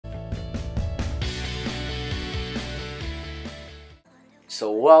So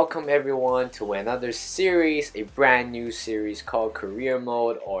welcome everyone to another series, a brand new series called Career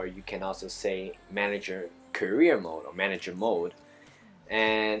Mode, or you can also say Manager Career Mode or Manager Mode.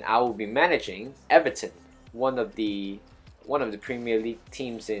 And I will be managing Everton, one of the Premier League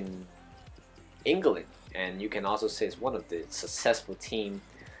teams in England, and you can also say it's one of the successful team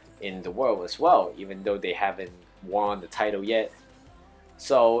in the world as well, even though they haven't won the title yet.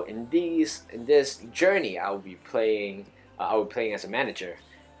 So in this journey, I will be playing. I will be playing as a manager,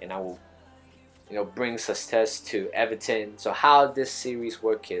 and I will bring success to Everton. So how this series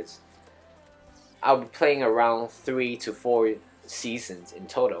work is, I'll be playing around 3 to 4 seasons in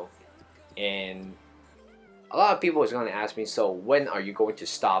total, and a lot of people is going to ask me, so when are you going to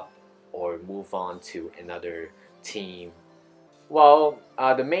stop or move on to another team? Well,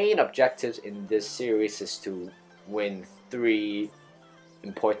 the main objectives in this series is to win 3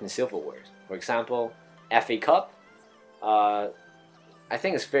 important silverwares. For example, FA Cup. I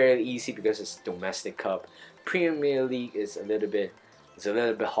think it's fairly easy because it's domestic cup. Premier League is a little bit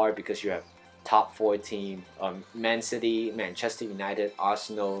hard because you have top 4 team: Man City, Manchester United,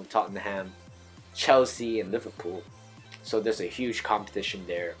 Arsenal, Tottenham, Chelsea, and Liverpool. So there's a huge competition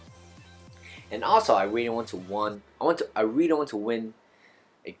there. And also, I really want to win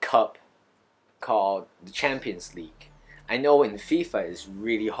a cup called the Champions League. I know in FIFA it's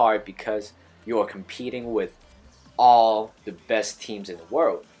really hard because you are competing with all the best teams in the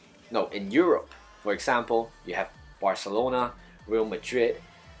world. No, in Europe. For example, you have Barcelona, Real Madrid,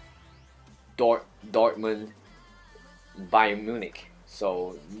 Dortmund, Bayern Munich.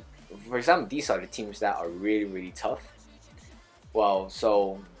 So, for example, these are the teams that are really tough. Well,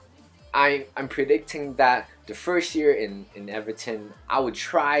 so I'm predicting that the first year in Everton, I would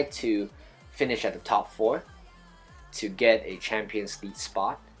try to finish at the top 4 to get a Champions League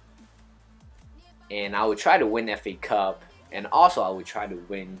spot, and I would try to win FA Cup, and also I would try to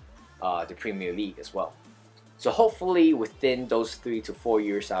win the Premier League as well. So hopefully within those 3 to 4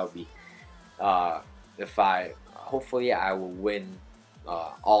 years, I'll be hopefully I will win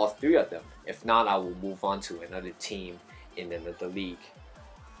all 3 of them. If not, I will move on to another team in another league.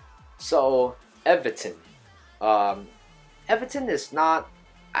 So Everton, Everton is not.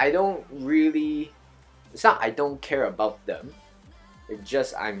 I don't really. It's not I don't care about them. It's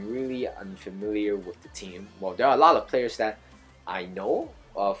just I'm really unfamiliar with the team. Well, there are a lot of players that I know.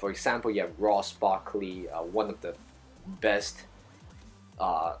 For example, you have Ross Barkley, one of the best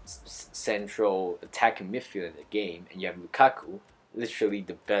central attacking midfielder in the game, and you have Lukaku, literally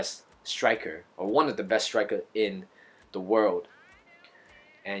the best striker or one of the best strikers in the world.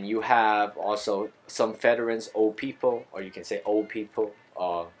 And you have also some veterans, old people, or you can say old people.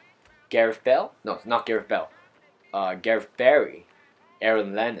 Gareth Bale? No, not Gareth Bale. Gareth Barry,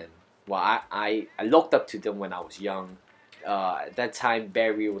 Aaron Lennon. Well, I looked up to them when I was young. At that time,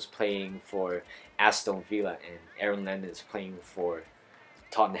 Barry was playing for Aston Villa, and Aaron Lennon is playing for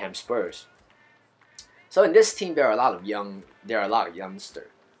Tottenham Spurs. So in this team, there are a lot of youngsters.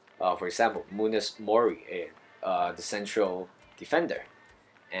 For example, Munis Mori, the central defender,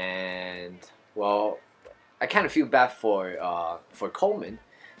 and well, I kind of feel bad for Coleman,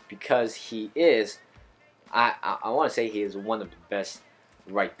 because he is, I want to say he is one of the best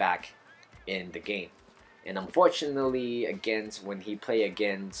right back in the game. And unfortunately, when he played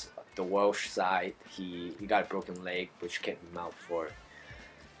against the Welsh side, he got a broken leg, which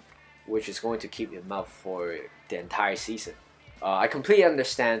is going to keep him out for the entire season. I completely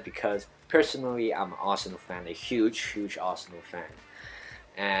understand, because personally I'm an Arsenal fan, a huge Arsenal fan,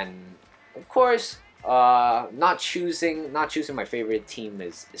 and of course, not choosing my favorite team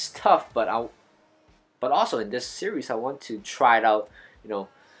is tough, but also in this series I want to try it out,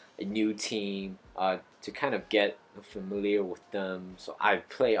 a new team, to kind of get familiar with them. So I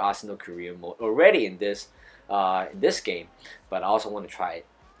play Arsenal career mode already in this game, but I also want to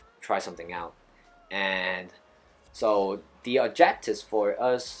try something out. And so the objectives for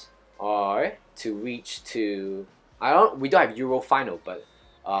us are to reach to, we don't have Euro final, but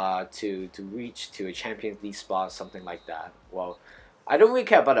to reach to a Champions League spot, something like that. Well, I don't really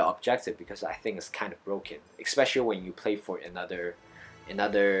care about the objective because I think it's kind of broken, especially when you play for another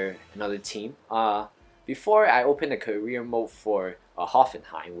team. Before I opened a career mode for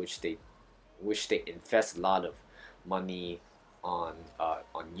Hoffenheim, which they invest a lot of money on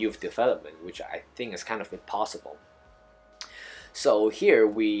youth development, which I think is kind of impossible. So here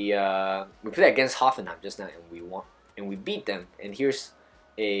we played against Hoffenheim just now, and we won, and we beat them. And here's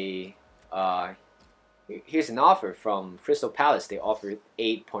an offer from Crystal Palace. They offered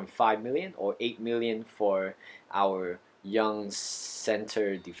 8.5 million or 8 million for our young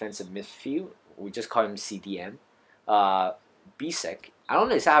center defensive midfield. We just call him CDM. Bisek. I don't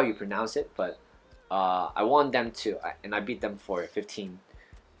know is how you pronounce it, but I won them to, and I beat them for $15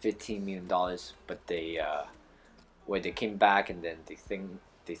 million. But where they came back and then they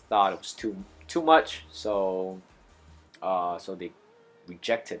thought it was too much, so so they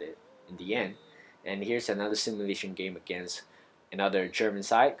rejected it in the end. And here's another simulation game against another German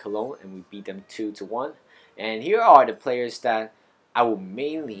side, Cologne, and we beat them 2-1. And here are the players that I will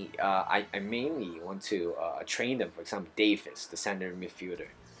mainly I mainly want to train them. For example, Davis, the center midfielder,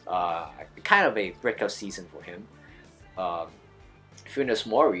 kind of a breakout season for him. Funes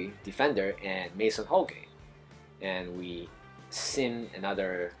Mori, defender, and Mason Holgate. And we sim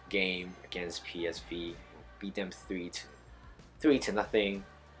another game against PSV, beat them 3-0.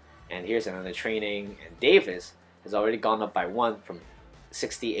 And here's another training, and Davis has already gone up by 1 from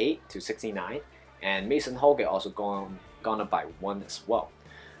 68 to 69, and Mason Holgate also gone up by 1 as well.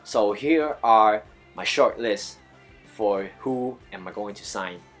 So here are my short list for who am I going to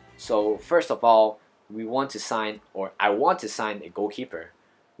sign. So first of all, we want to sign, or I want to sign, a goalkeeper.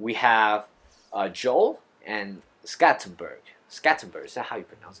 We have Joel and Scattenberg. Scattenberg, is that how you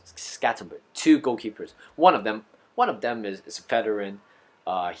pronounce it? Scattenberg. 2 goalkeepers. One of them is a veteran.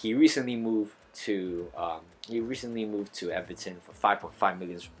 He recently moved to Everton for 5.5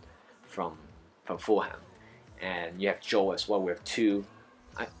 million from Fulham. And you have Joel as well. We have 2.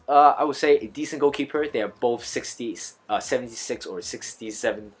 I would say a decent goalkeeper. They are both 76 or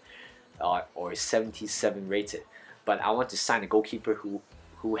 67 or 77 rated. But I want to sign a goalkeeper who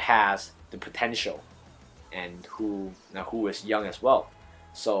has the potential and who is young as well.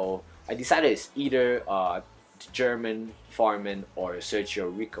 So I decided it's either German Farman or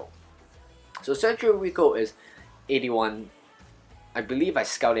Sergio Rico. So Sergio Rico is 81. I believe I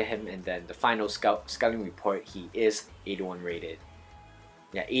scouted him, and then the final scouting report, he is 81 rated.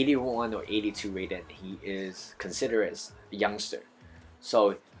 Yeah, 81 or 82 rated. He is considered as a youngster.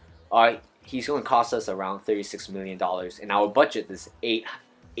 So he's going to cost us around $36 million, and our budget is $80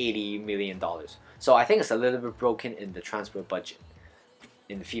 million. So I think it's a little bit broken in the transfer budget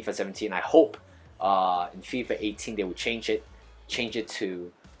in the FIFA 17. I hope in FIFA 18 they will change it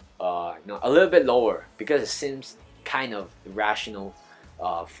to a little bit lower, because it seems kind of irrational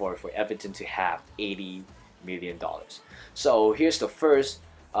for Everton to have $80 million. So here's the first.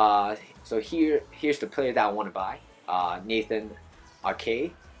 Here's the player that I want to buy. Nathan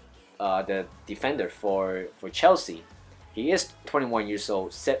Ake, the defender for Chelsea. He is 21 years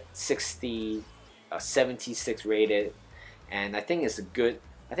old, 76 rated, and I think he's a good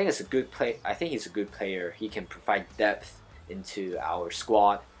player. He can provide depth into our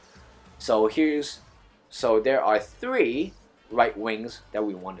squad. So there are 3 right wings that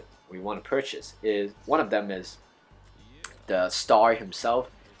we want to purchase. One of them is the star himself,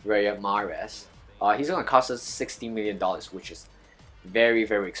 Riyad Mahrez. He's going to cost us $60 million, which is very,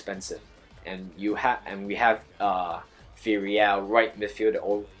 very expensive. And we have Villarreal right midfielder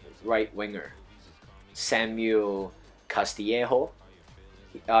or right winger, Samuel Castillejo.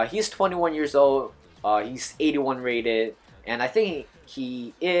 He's 21 years old. He's 81 rated, and I think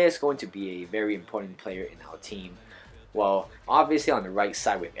he is going to be a very important player in our team. Well, obviously on the right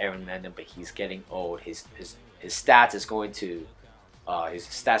side with Aaron Lennon, but he's getting old. His stats is going to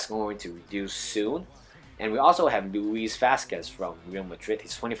reduce soon. And we also have Luis Vasquez from Real Madrid.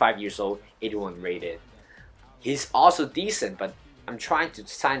 He's 25 years old, 81 rated. He's also decent, but I'm trying to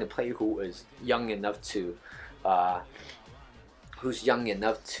sign a player who is young enough to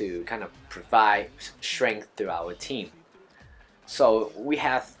kind of provide strength to our team. So we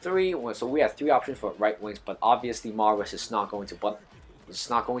have 3 options for right wings, but obviously Mahrez is not going to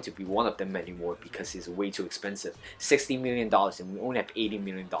be one of them anymore, because he's way too expensive. $60 million, and we only have $80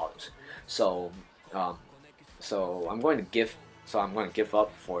 million. So I'm going to give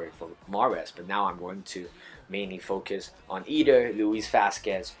up for Mahrez, but now I'm going to mainly focus on either Luis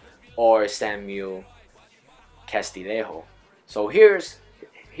Vasquez or Samuel Castillejo. So here's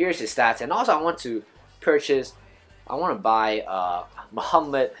his stats, and also I want to buy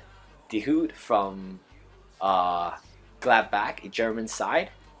Mohamed Dahoud from Gladbach, a German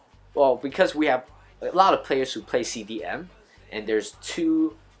side. Well, because we have a lot of players who play CDM, and there's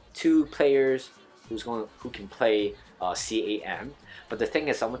two players who can play CAM. But the thing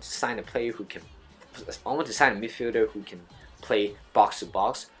is, I want to sign a midfielder who can play box to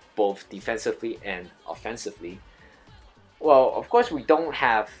box, both defensively and offensively. Well, of course, we don't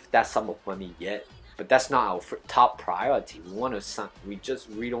have that sum of money yet, but that's not our top priority. We just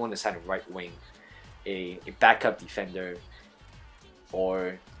really want to sign a right wing, a backup defender,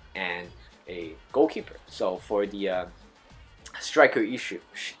 and a goalkeeper. So for the striker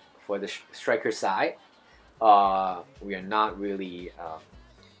side, we are not really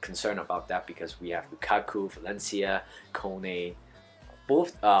concerned about that because we have Lukaku, Valencia, Kone.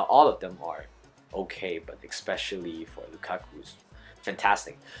 Both, all of them are okay, but especially for Lukaku's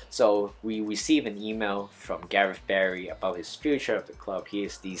fantastic. So we receive an email from Gareth Barry about his future of the club. He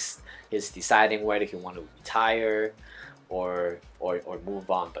is deciding whether he want to retire or move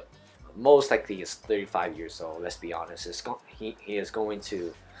on, but most likely he's 35 years old. Let's be honest. He is going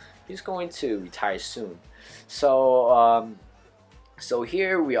to retire soon. So so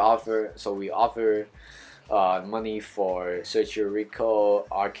here we offer money for Sergio Rico.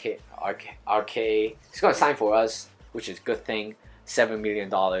 RK he's going to sign for us, which is a good thing. $7 million.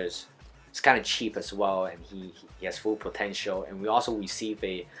 It's kind of cheap as well, and he has full potential. And we also receive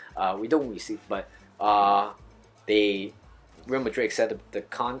a Real Madrid accepted the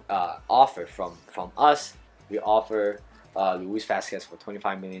offer from us. We offer Luis Vasquez for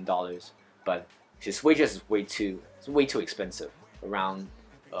 $25 million, but his wages is way too expensive, around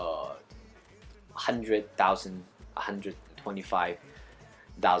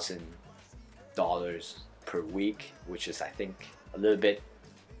 $125,000 per week, which is, I think, a little bit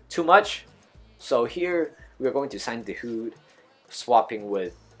too much. So here we are going to sign De Hood, swapping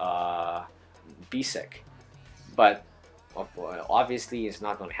with Bisek, but obviously it's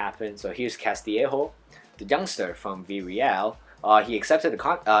not going to happen. So here's Castillejo, the youngster from Villarreal. He accepted the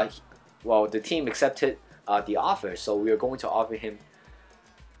team accepted the offer, so we are going to offer him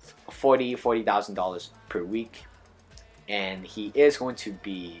 $40,000 per week, and he is going to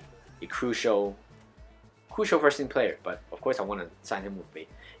be a crucial first team player. But of course I want to sign him with an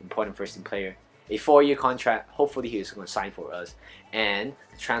important first team player. A 4-year contract. Hopefully he is going to sign for us, and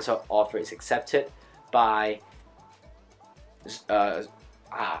the transfer offer is accepted by I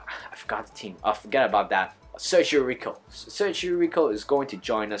forgot the team. Forget about that. Sergio Rico. Sergio Rico is going to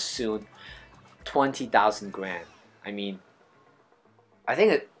join us soon. 20,000 grand. I mean, I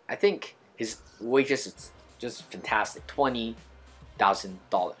think his wages is just fantastic.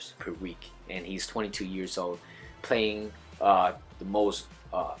 $20,000 per week, and he's 22 years old, playing the most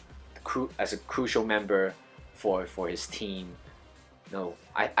as a crucial member for his team. No,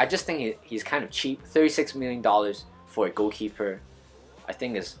 I just think he's kind of cheap. $36 million for a goalkeeper, I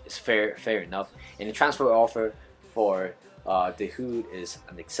think is fair enough. And the transfer offer for De Hood is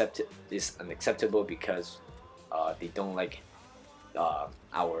unacceptable because they don't like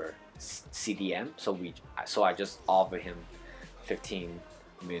our CDM. So I just offer him $15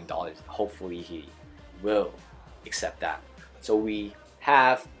 million. Hopefully he will accept that. So we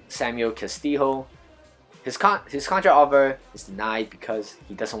have Samuel Castillo. His contract offer is denied because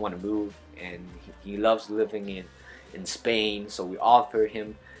he doesn't want to move, and he loves living in Spain. So we offer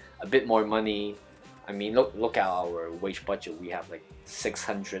him a bit more money. I mean, look at our wage budget. We have like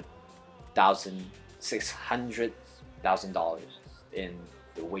 $600,000 in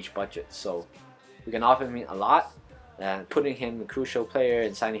the wage budget. So we can offer him a lot, putting him a crucial player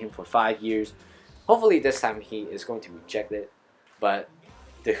and signing him for 5 years. Hopefully this time he is going to reject it. But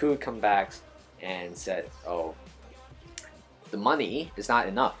the Hood come back and said, "Oh, the money is not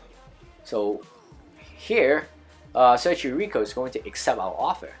enough." So here, Sergio Rico is going to accept our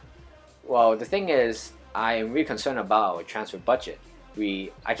offer. Well, the thing is, I am really concerned about our transfer budget.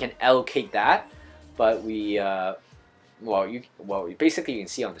 I can allocate that, but basically you can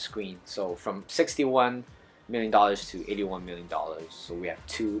see on the screen. So from $61 million to $81 million. So we have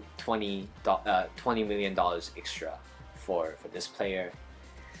 $20 million extra for this player.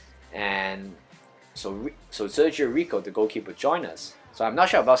 And so Sergio Rico, the goalkeeper, joined us. So I'm not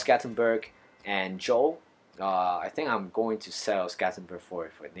sure about Scattenberg and Joel. I think I'm going to sell Scattenberg for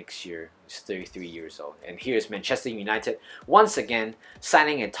next year. He's 33 years old. And here's Manchester United once again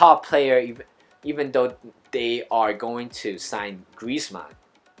signing a top player, even though they are going to sign Griezmann.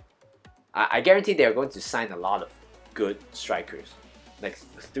 I guarantee they are going to sign a lot of good strikers, like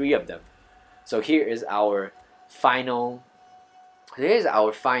 3 of them. So here is our final. Here's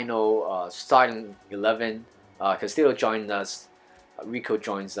our final starting 11. Castillo joined us, Rico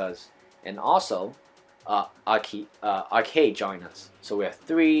joins us, and also RK joined us. So we have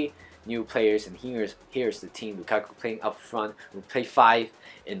 3 new players, and here's the team. Lukaku playing up front. We play 5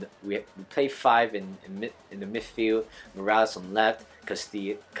 in the midfield. Morales on left,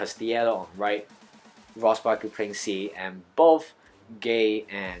 Castillo on right, Ross Barkley playing C, and both Gay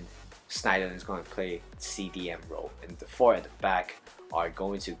and Snyder is going to play CDM role. And the 4 at the back are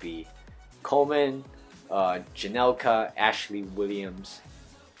going to be Coleman, Janelka, Ashley Williams,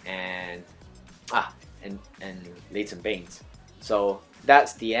 and Leighton Baines. So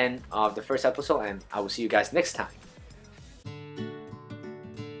that's the end of the first episode, and I will see you guys next time.